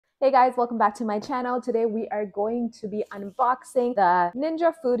Hey guys, welcome back to my channel. Today we are going to be unboxing the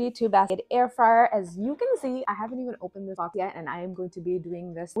Ninja Foodi 2-basket air fryer. As you can see, I haven't even opened this box yet and I am going to be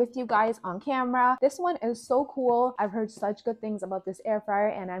doing this with you guys on camera. This one is so cool. I've heard such good things about this air fryer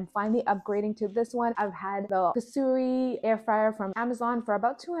and I'm finally upgrading to this one. I've had the Kasuri air fryer from Amazon for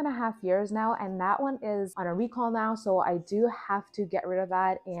about 2.5 years now, and that one is on a recall now, so I do have to get rid of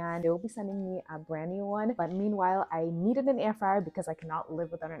that and they will be sending me a brand new one. But meanwhile, I needed an air fryer because I cannot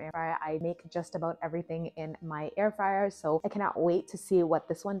live without an air fryer. I make just about everything in my air fryer, so I cannot wait to see what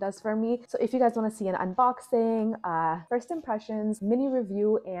this one does for me. So if you guys want to see an unboxing, first impressions, mini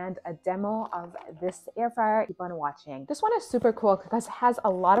review, and a demo of this air fryer, keep on watching. This one is super cool because it has a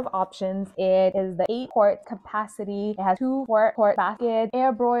lot of options. It is the 8-quart capacity. It has 2-quart basket,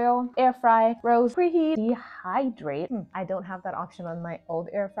 air broil, air fry, roast, preheat, dehydrate. I don't have that option on my old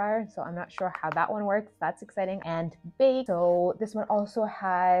air fryer, so I'm not sure how that one works. That's exciting. And bake. So this one also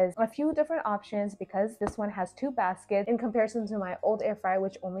has a few different options because this one has 2 baskets in comparison to my old air fryer,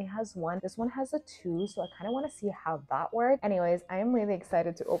 which only has 1. This one has a 2, so I kind of want to see how that works. Anyways, I am really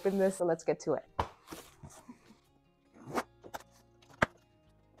excited to open this, so let's get to it.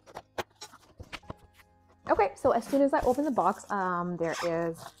 Okay, so as soon as I open the box, there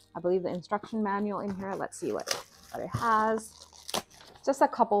is, I believe, the instruction manual in here. Let's see what it has. Just a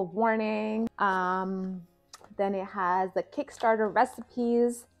couple of warnings. Then it has the Kickstarter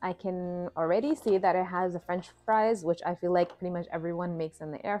recipes. I can already see that it has the French fries, which I feel like pretty much everyone makes in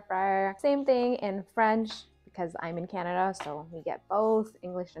the air fryer. Same thing in French, because I'm in Canada, so we get both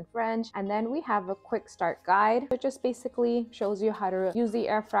English and French. And then we have a quick start guide, which just basically shows you how to use the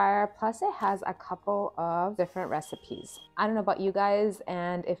air fryer. Plus it has a couple of different recipes. I don't know about you guys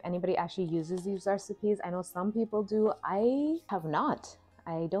and if anybody actually uses these recipes. I know some people do. I have not.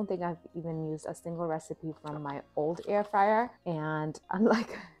 I don't think I've even used a single recipe from my old air fryer. And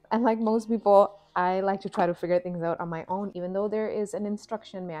unlike most people, I like to try to figure things out on my own. Even though there is an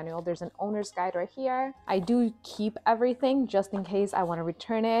instruction manual, there's an owner's guide right here. I do keep everything just in case I want to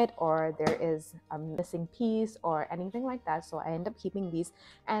return it or there is a missing piece or anything like that. So I end up keeping these.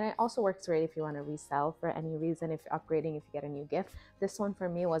 And it also works great if you want to resell for any reason, if you're upgrading, if you get a new gift. This one for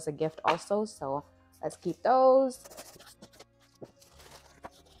me was a gift also, so let's keep those.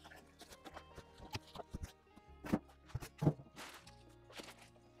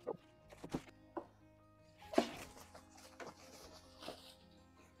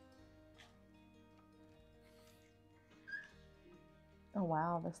 Oh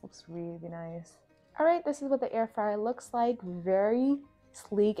wow, this looks really nice. All right, this is what the air fryer looks like. Very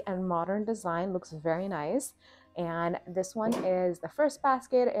sleek and modern design, looks very nice. And this one is the first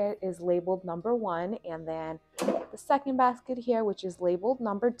basket. It is labeled number 1, and then the second basket here, which is labeled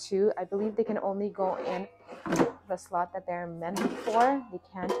number 2. I believe they can only go in the slot that they're meant for. They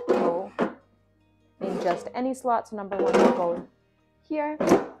can't go in just any slot. So number 1 will go here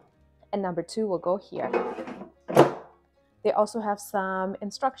and number 2 will go here. They also have some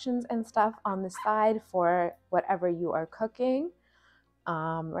instructions and stuff on the side for whatever you are cooking.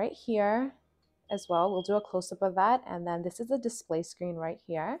 Right here as well. We'll do a close-up of that. And then this is a display screen right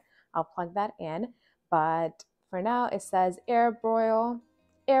here. I'll plug that in. But for now, it says air broil,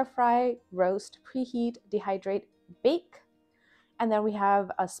 air fry, roast, preheat, dehydrate, bake. And then we have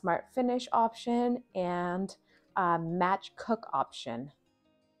a smart finish option and a match cook option.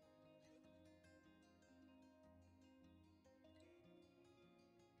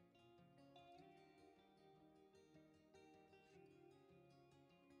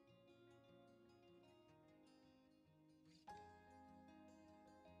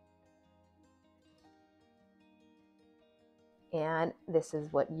 And this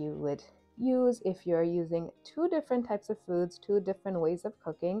is what you would use if you're using 2 different types of foods, 2 different ways of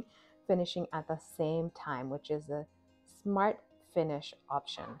cooking, finishing at the same time, which is a smart finish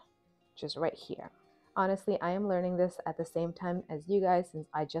option, which is right here. Honestly, I am learning this at the same time as you guys since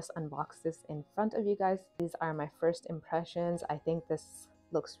I just unboxed this in front of you guys. These are my first impressions. I think this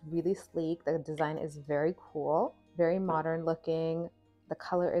looks really sleek. The design is very cool, very modern looking. The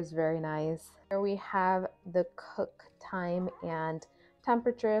color is very nice. Here we have the cook time and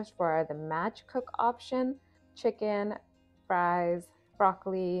temperatures for the match cook option. Chicken, fries,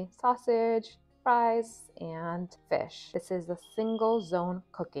 broccoli, sausage, fries, and fish. This is the single zone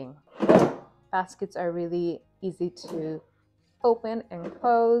cooking. Baskets are really easy to open and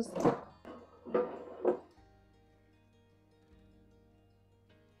close.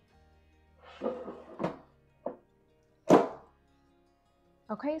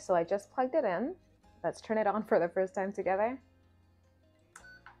 Okay, so I just plugged it in. Let's turn it on for the first time together.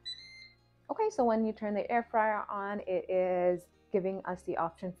 Okay, so when you turn the air fryer on, it is giving us the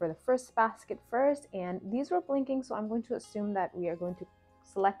option for the first basket first, and these were blinking, so I'm going to assume that we are going to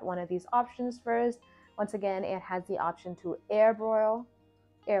select one of these options first. Once again, it has the option to air broil,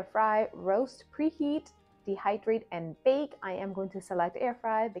 air fry, roast, preheat, dehydrate, and bake. I am going to select air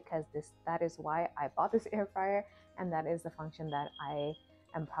fry because that is why I bought this air fryer, and that is the function that I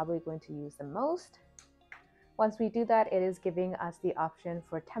am probably going to use the most. Once we do that, it is giving us the option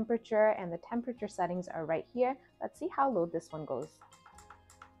for temperature, and the temperature settings are right here. Let's see how low this one goes.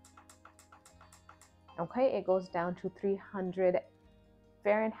 Okay, it goes down to 300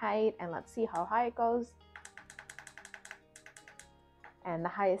 Fahrenheit, and let's see how high it goes. And the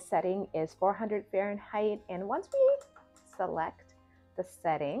highest setting is 400 Fahrenheit. And once we select the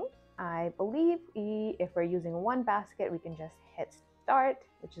setting, I believe if we're using one basket, we can just hit start,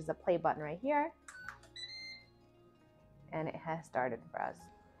 which is the play button right here. And it has started for us.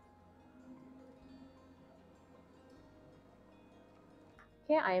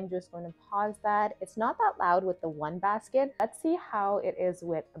 Okay, I am just going to pause that. It's not that loud with the one basket. Let's see how it is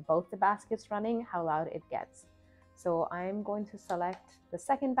with both the baskets running, how loud it gets. So I'm going to select the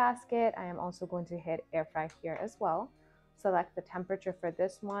second basket. I am also going to hit air fry here as well. Select the temperature for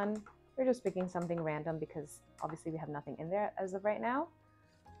this one. We're just picking something random because obviously we have nothing in there as of right now.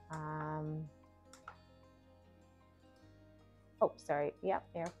 Oh, sorry. Yep,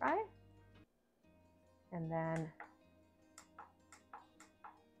 air fry. And then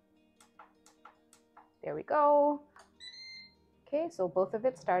there we go. Okay, so both of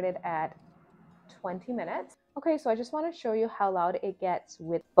it started at 20 minutes. Okay, so I just want to show you how loud it gets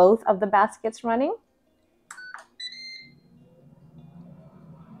with both of the baskets running.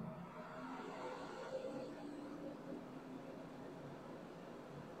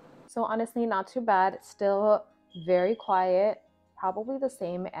 So honestly, not too bad. Still very quiet. Probably the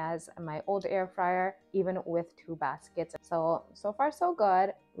same as my old air fryer, even with two baskets. So far so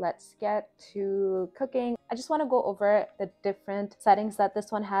good. Let's get to cooking. I just want to go over the different settings that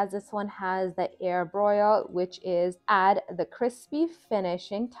this one has. This one has the air broil, which is add the crispy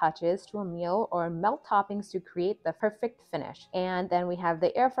finishing touches to a meal or melt toppings to create the perfect finish. And then we have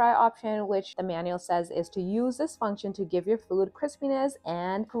the air fry option, which the manual says is to use this function to give your food crispiness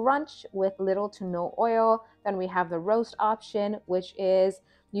and crunch with little to no oil. Then we have the roast option, which is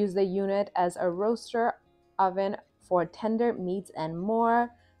use the unit as a roaster oven for tender meats and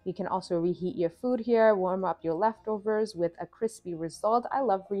more. You can also reheat your food here, warm up your leftovers with a crispy result. I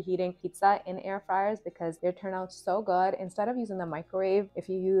love reheating pizza in air fryers because they turn out so good. Instead of using the microwave, if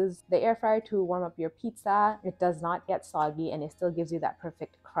you use the air fryer to warm up your pizza, it does not get soggy and it still gives you that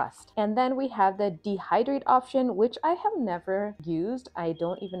perfect crust. And then we have the dehydrate option, which I have never used. I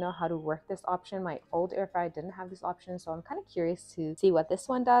don't even know how to work this option. My old air fryer didn't have this option, so I'm kind of curious to see what this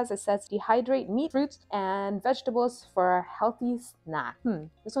one does. It says dehydrate meat, fruits, and vegetables for a healthy snack.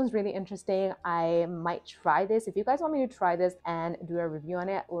 This one's really interesting. I might try this. If you guys want me to try this and do a review on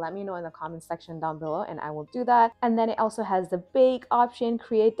it, let me know in the comment section down below and I will do that. And then it also has the bake option,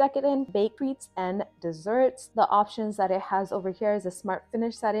 create decadent baked treats and desserts. The options that it has over here is the smart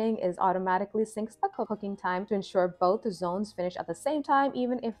finish setting is automatically syncs the cooking time to ensure both zones finish at the same time,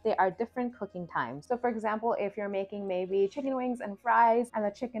 even if they are different cooking times. So for example, if you're making maybe chicken wings and fries, and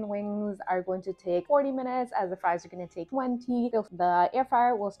the chicken wings are going to take 40 minutes as the fries are going to take 20, the air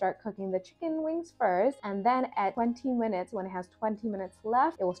fryer will start cooking the chicken wings first, and then at 20 minutes, when it has 20 minutes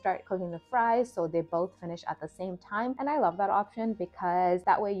left, it will start cooking the fries, so they both finish at the same time. And I love that option because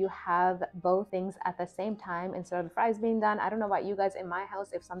that way you have both things at the same time instead of the fries being done. I don't know about you guys, in my house,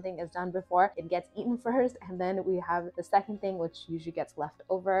 if something is done before, it gets eaten first, and then we have the second thing, which usually gets left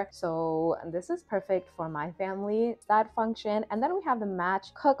over. So this is perfect for my family, that function. And then we have the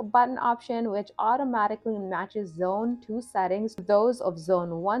match cook button option, which automatically matches zone 2 settings to those of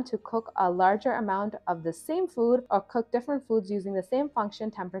zone 1 to cook a larger amount of the same food or cook different foods using the same function,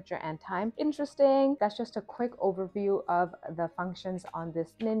 temperature, and time. Interesting. That's just a quick overview of the functions on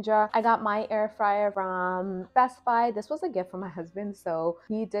this Ninja. I got my air fryer from Best Buy. This was a gift from my husband, so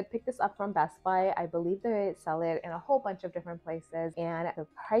he did pick this up from Best Buy. I believe they sell it in a whole bunch of different places, and the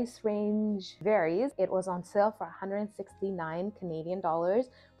price range varies. It was on sale for 169 Canadian dollars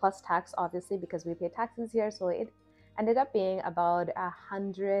plus tax, obviously, because we pay taxes here, so it ended up being about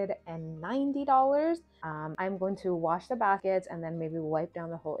 $190. I'm going to wash the baskets and then maybe wipe down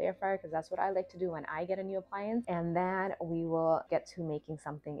the whole air fryer because that's what I like to do when I get a new appliance, and then we will get to making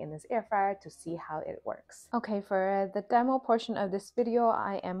something in this air fryer to see how it works. Okay, for the demo portion of this video,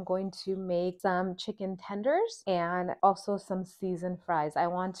 I am going to make some chicken tenders and also some seasoned fries. I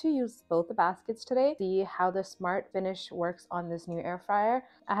want to use both the baskets today, see how the smart finish works on this new air fryer.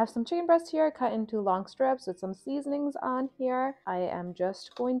 I have some chicken breast here cut into long strips with some seasoning settings on here. I am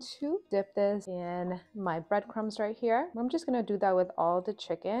just going to dip this in my breadcrumbs right here. I'm just going to do that with all the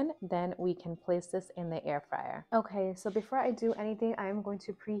chicken. Then we can place this in the air fryer. Okay, so before I do anything, I'm going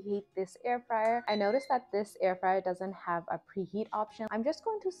to preheat this air fryer. I noticed that this air fryer doesn't have a preheat option. I'm just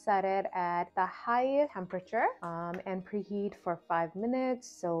going to set it at the high temperature and preheat for 5 minutes.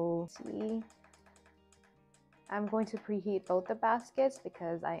 So let's see. I'm going to preheat both the baskets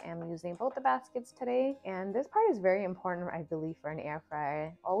because I am using both the baskets today. And this part is very important, I believe, for an air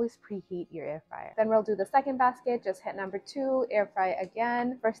fryer. Always preheat your air fryer. Then we'll do the second basket. Just hit number 2, air fry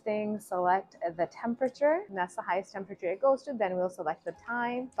again. First thing, select the temperature. And that's the highest temperature it goes to. Then we'll select the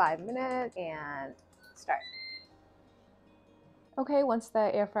time, 5 minutes, and start. Okay, once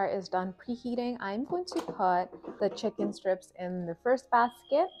the air fryer is done preheating, I'm going to put the chicken strips in the first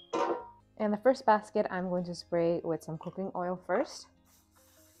basket. In the first basket, I'm going to spray with some cooking oil first.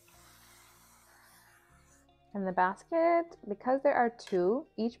 And the basket, because there are 2,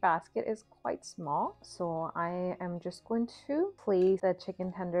 each basket is quite small. So I am just going to place the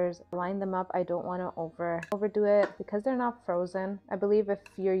chicken tenders, line them up. I don't want to overdo it because they're not frozen. I believe if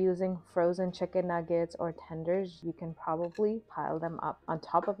you're using frozen chicken nuggets or tenders, you can probably pile them up on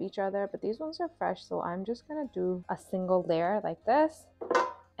top of each other. But these ones are fresh, so I'm just going to do a single layer like this.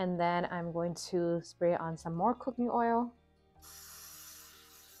 And then I'm going to spray on some more cooking oil.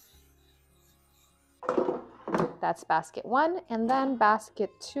 That's basket 1. And then basket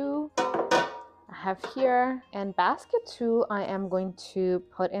 2 I have here. And basket 2, I am going to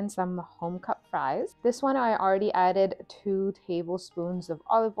put in some home cut fries. This one I already added 2 tablespoons of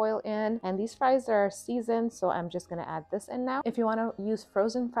olive oil in. And these fries are seasoned, so I'm just going to add this in now. If you want to use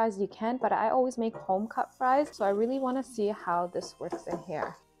frozen fries, you can, but I always make home cut fries. So I really want to see how this works in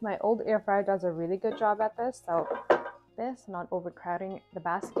here. My old air fryer does a really good job at this, so not overcrowding the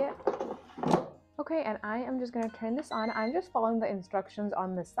basket. Okay, and I am just going to turn this on. I'm just following the instructions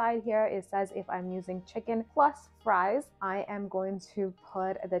on the side here. It says if I'm using chicken plus fries, I am going to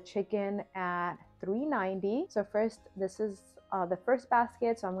put the chicken at 390. So first, this is the first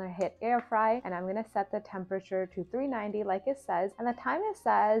basket, so I'm going to hit air fry and I'm going to set the temperature to 390 like it says, and the time it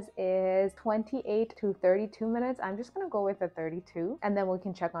says is 28 to 32 minutes. I'm just going to go with the 32 and then we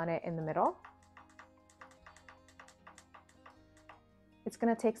can check on it in the middle. It's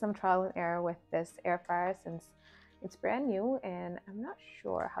going to take some trial and error with this air fryer since it's brand new and I'm not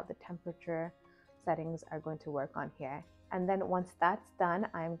sure how the temperature settings are going to work on here. And then once that's done,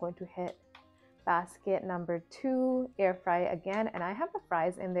 I'm going to hit basket number 2, air fry again, and I have the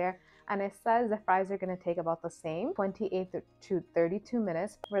fries in there and it says the fries are going to take about the same 28 to 32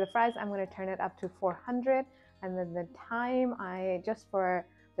 minutes. For the fries, I'm going to turn it up to 400, and then the time, just for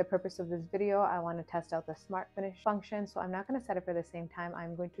the purpose of this video, I want to test out the smart finish function, so I'm not going to set it for the same time.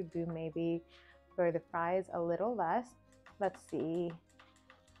 I'm going to do maybe for the fries a little less. Let's see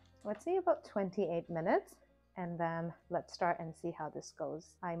about 28 minutes. And then let's start and see how this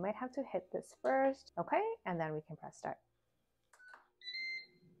goes. I might have to hit this first. Okay, and then we can press start.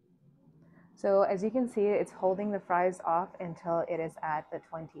 So as you can see, it's holding the fries off until it is at the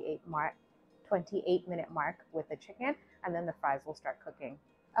 28 minute mark with the chicken, and then the fries will start cooking.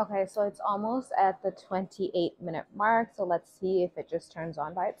 Okay, so it's almost at the 28 minute mark. So let's see if it just turns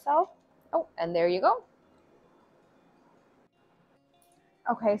on by itself. Oh, and there you go.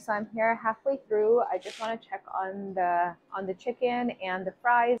 Okay, so I'm here halfway through. I just want to check on the chicken and the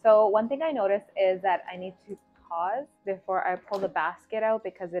fries. So one thing I noticed is that I need to pause before I pull the basket out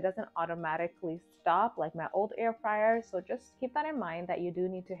because it doesn't automatically stop like my old air fryer. So just keep that in mind that you do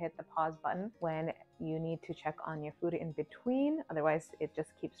need to hit the pause button when you need to check on your food in between. Otherwise, it just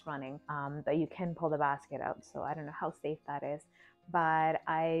keeps running. But you can pull the basket out. So I don't know how safe that is. But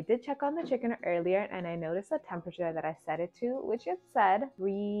I did check on the chicken earlier and I noticed the temperature that I set it to, which it said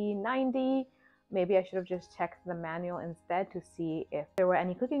 390. Maybe I should have just checked the manual instead to see if there were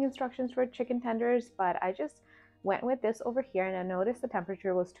any cooking instructions for chicken tenders, but I just went with this over here and I noticed the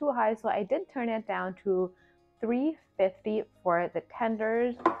temperature was too high, so I did turn it down to 350 for the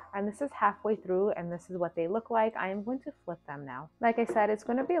tenders, and this is halfway through and this is what they look like. I am going to flip them now. Like I said, it's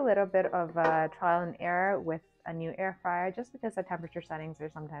going to be a little bit of a trial and error with a new air fryer just because the temperature settings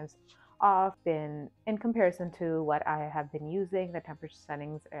are sometimes off in comparison to what I have been using. The temperature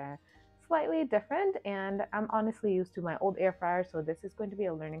settings are slightly different and I'm honestly used to my old air fryer, so this is going to be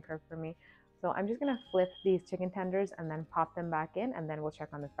a learning curve for me. So I'm just going to flip these chicken tenders and then pop them back in, and then we'll check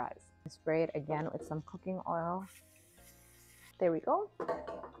on the fries. Spray it again with some cooking oil. There we go.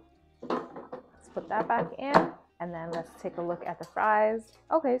 Let's put that back in and then let's take a look at the fries.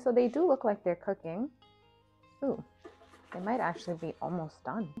 Okay, so they do look like they're cooking. Ooh, they might actually be almost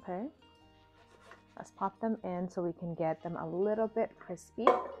done. Okay. Let's pop them in so we can get them a little bit crispy.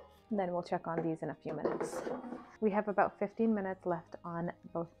 And then we'll check on these in a few minutes. We have about 15 minutes left on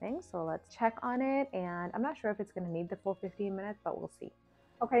both things, so let's check on it. And I'm not sure if it's going to need the full 15 minutes, but we'll see.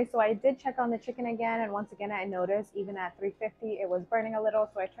 Okay, so I did check on the chicken again, and once again I noticed even at 350 it was burning a little,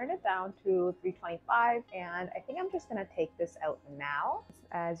 so I turned it down to 325, and I think I'm just going to take this out now.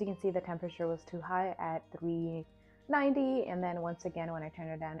 As you can see, the temperature was too high at 390, and then once again when I turned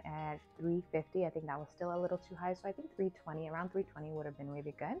it down at 350, I think that was still a little too high, so I think 320, around 320 would have been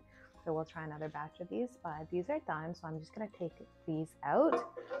really good. So we'll try another batch of these, but these are done, so I'm just going to take these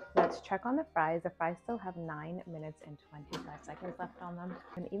out. Let's check on the fries. The fries still have 9 minutes and 25 seconds left on them,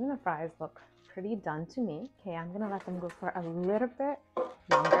 and even the fries look pretty done to me. Okay, I'm going to let them go for a little bit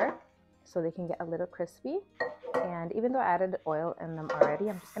longer so they can get a little crispy. And even though I added oil in them already,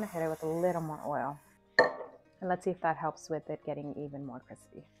 I'm just going to hit it with a little more oil. And let's see if that helps with it getting even more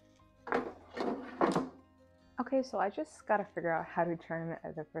crispy. Okay, so I just got to figure out how to turn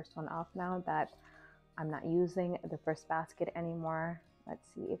the first one off now that I'm not using the first basket anymore. Let's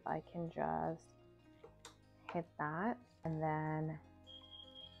see if I can just hit that and then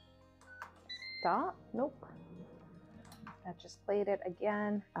stop. Nope. That just played it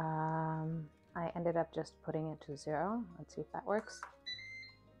again. I ended up just putting it to 0. Let's see if that works.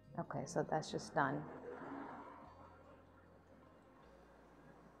 Okay, so that's just done.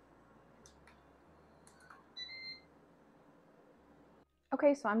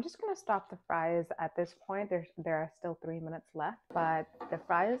 Okay, so I'm just going to stop the fries at this point. There are still 3 minutes left, but the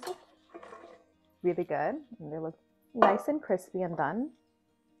fries look really good. And they look nice and crispy and done.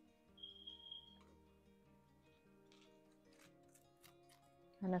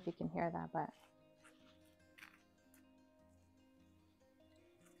 I don't know if you can hear that, but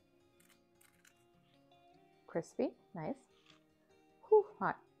crispy, nice. Whew,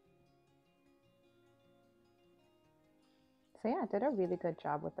 hot. So yeah, I did a really good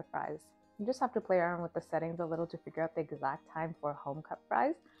job with the fries. You just have to play around with the settings a little to figure out the exact time for home cut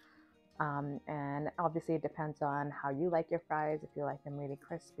fries. And obviously it depends on how you like your fries, if you like them really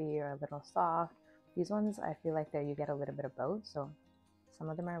crispy or a little soft. These ones, I feel like that you get a little bit of both. So some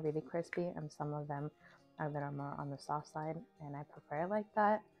of them are really crispy and some of them are a little more on the soft side, and I prefer it like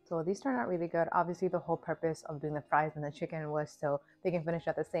that. So these turned out really good. Obviously the whole purpose of doing the fries and the chicken was so they can finish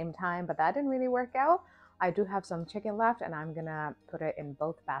at the same time, but that didn't really work out. I do have some chicken left and I'm gonna put it in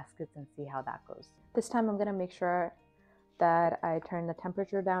both baskets and see how that goes. This time I'm gonna make sure that I turn the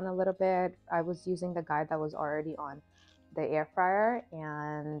temperature down a little bit. I was using the guide that was already on the air fryer,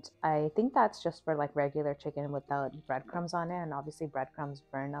 and I think that's just for like regular chicken without breadcrumbs on it, and obviously breadcrumbs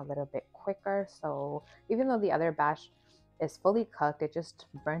burn a little bit quicker. So even though the other batch is fully cooked, it just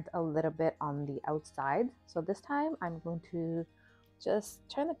burnt a little bit on the outside. So this time I'm going to just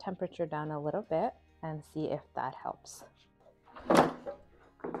turn the temperature down a little bit and see if that helps.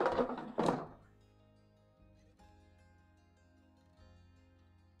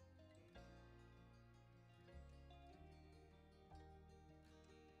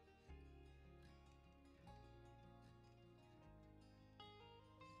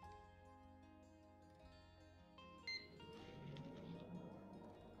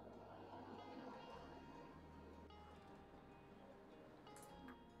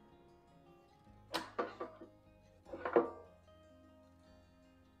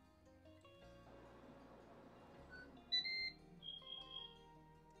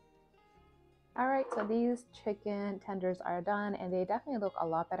 Alright, so these chicken tenders are done and they definitely look a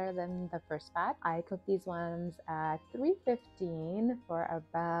lot better than the first batch. I cooked these ones at 315 for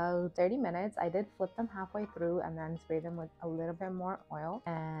about 30 minutes. I did flip them halfway through and then spray them with a little bit more oil,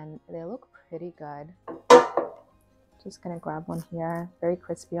 and they look pretty good. Just gonna grab one here, very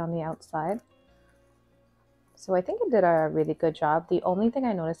crispy on the outside. So I think it did a really good job. The only thing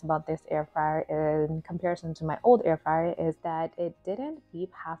I noticed about this air fryer in comparison to my old air fryer is that it didn't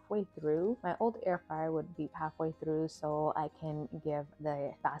beep halfway through. My old air fryer would beep halfway through so I can give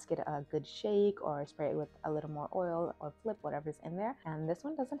the basket a good shake or spray it with a little more oil or flip whatever's in there. And this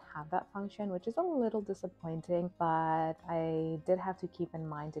one doesn't have that function, which is a little disappointing, but I did have to keep in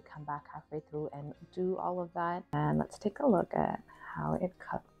mind to come back halfway through and do all of that. And let's take a look at how it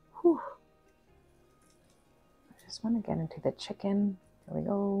cut. Whew. Just want to get into the chicken. Here we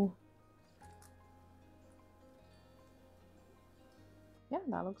go. Yeah,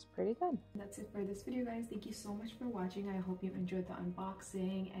 that looks pretty good. That's it for this video, guys. Thank you so much for watching. I hope you enjoyed the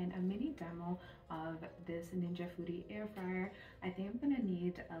unboxing and a mini demo of this Ninja Foodi air fryer. I think I'm gonna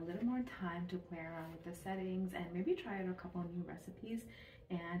need a little more time to play around with the settings and maybe try out a couple new recipes,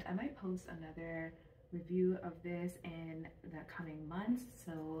 and I might post another review of this in the coming months,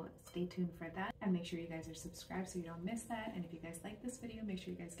 so stay tuned for that, and make sure you guys are subscribed so you don't miss that. And if you guys like this video, make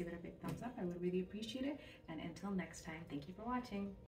sure you guys give it a big thumbs up. I would really appreciate it. And until next time, thank you for watching.